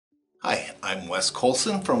Hi, I'm Wes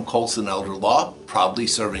Coulson from Coulson Elder Law, proudly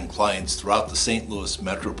serving clients throughout the St. Louis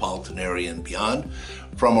metropolitan area and beyond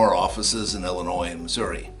from our offices in Illinois and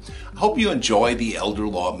Missouri. I hope you enjoy the Elder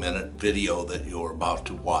Law Minute video that you're about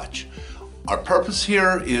to watch. Our purpose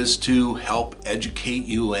here is to help educate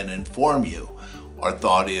you and inform you. Our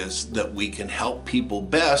thought is that we can help people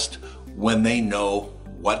best when they know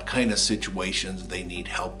what kind of situations they need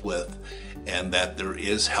help with, and that there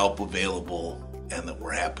is help available and that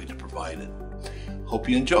we're happy to provide it. Hope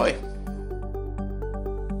you enjoy.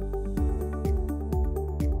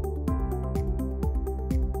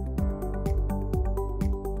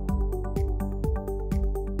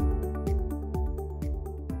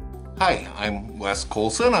 Hi, I'm Wes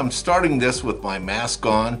Coulson. I'm starting this with my mask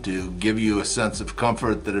on to give you a sense of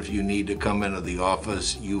comfort that if you need to come into the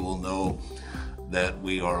office, you will know that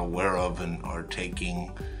we are aware of and are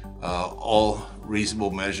taking all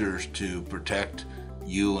reasonable measures to protect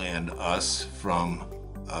you and us from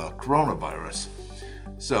coronavirus.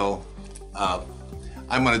 So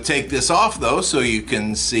I'm going to take this off though so you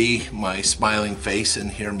can see my smiling face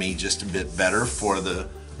and hear me just a bit better for the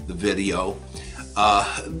video.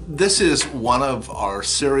 This is one of our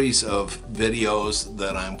series of videos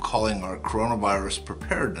that I'm calling our Coronavirus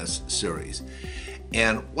Preparedness Series.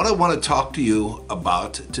 And what I want to talk to you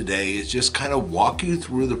about today is just kind of walk you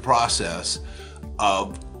through the process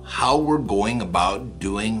of how we're going about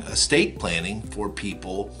doing estate planning for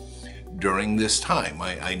people during this time.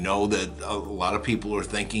 I know that a lot of people are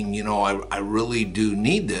thinking, you know, I really do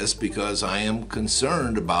need this because I am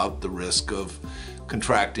concerned about the risk of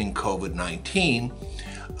contracting COVID-19,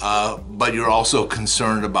 but you're also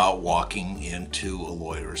concerned about walking into a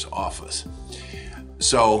lawyer's office.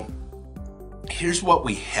 So here's what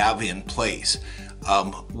we have in place.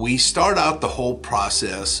 We start out the whole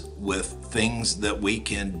process with things that we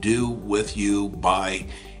can do with you by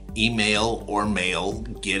email or mail,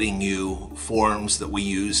 getting you forms that we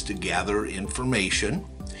use to gather information.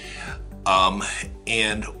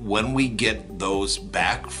 And when we get those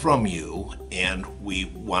back from you and we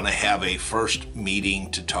want to have a first meeting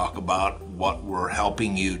to talk about what we're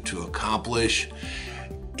helping you to accomplish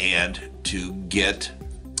and to get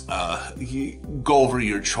go over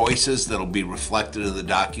your choices that'll be reflected in the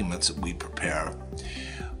documents that we prepare.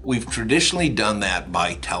 We've traditionally done that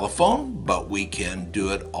by telephone, but we can do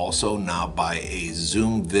it also now by a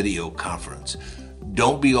Zoom video conference.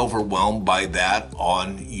 Don't be overwhelmed by that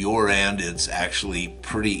on your end. It's actually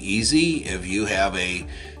pretty easy. If you have a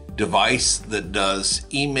device that does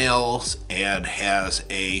emails and has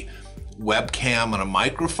a webcam and a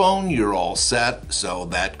microphone, you're all set. So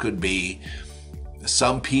that could be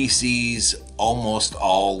some PCs, almost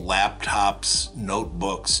all laptops,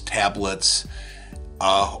 notebooks, tablets,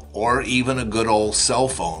 or even a good old cell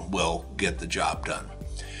phone will get the job done.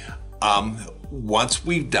 Once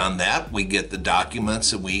we've done that, we get the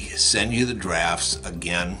documents and we send you the drafts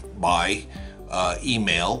again by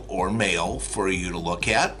email or mail for you to look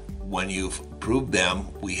at. When you've approved them,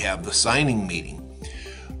 we have the signing meeting.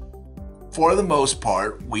 For the most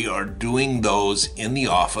part, we are doing those in the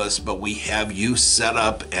office, but we have you set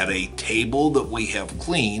up at a table that we have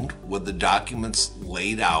cleaned with the documents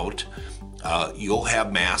laid out. You'll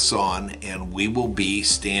have masks on, and we will be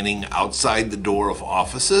standing outside the door of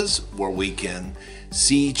offices where we can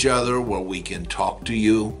see each other, where we can talk to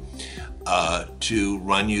you to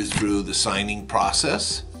run you through the signing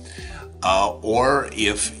process. Or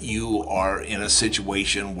if you are in a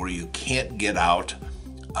situation where you can't get out,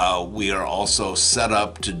 we are also set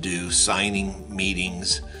up to do signing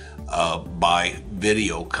meetings by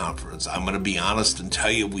video conference. I'm going to be honest and tell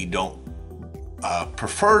you we don't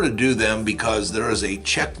prefer to do them because there is a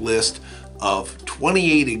checklist of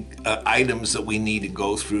 28 items that we need to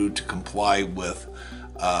go through to comply with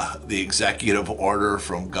the executive order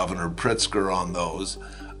from Governor Pritzker on those.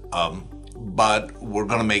 But we're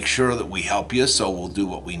going to make sure that we help you, so we'll do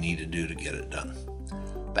what we need to do to get it done.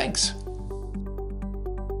 Thanks.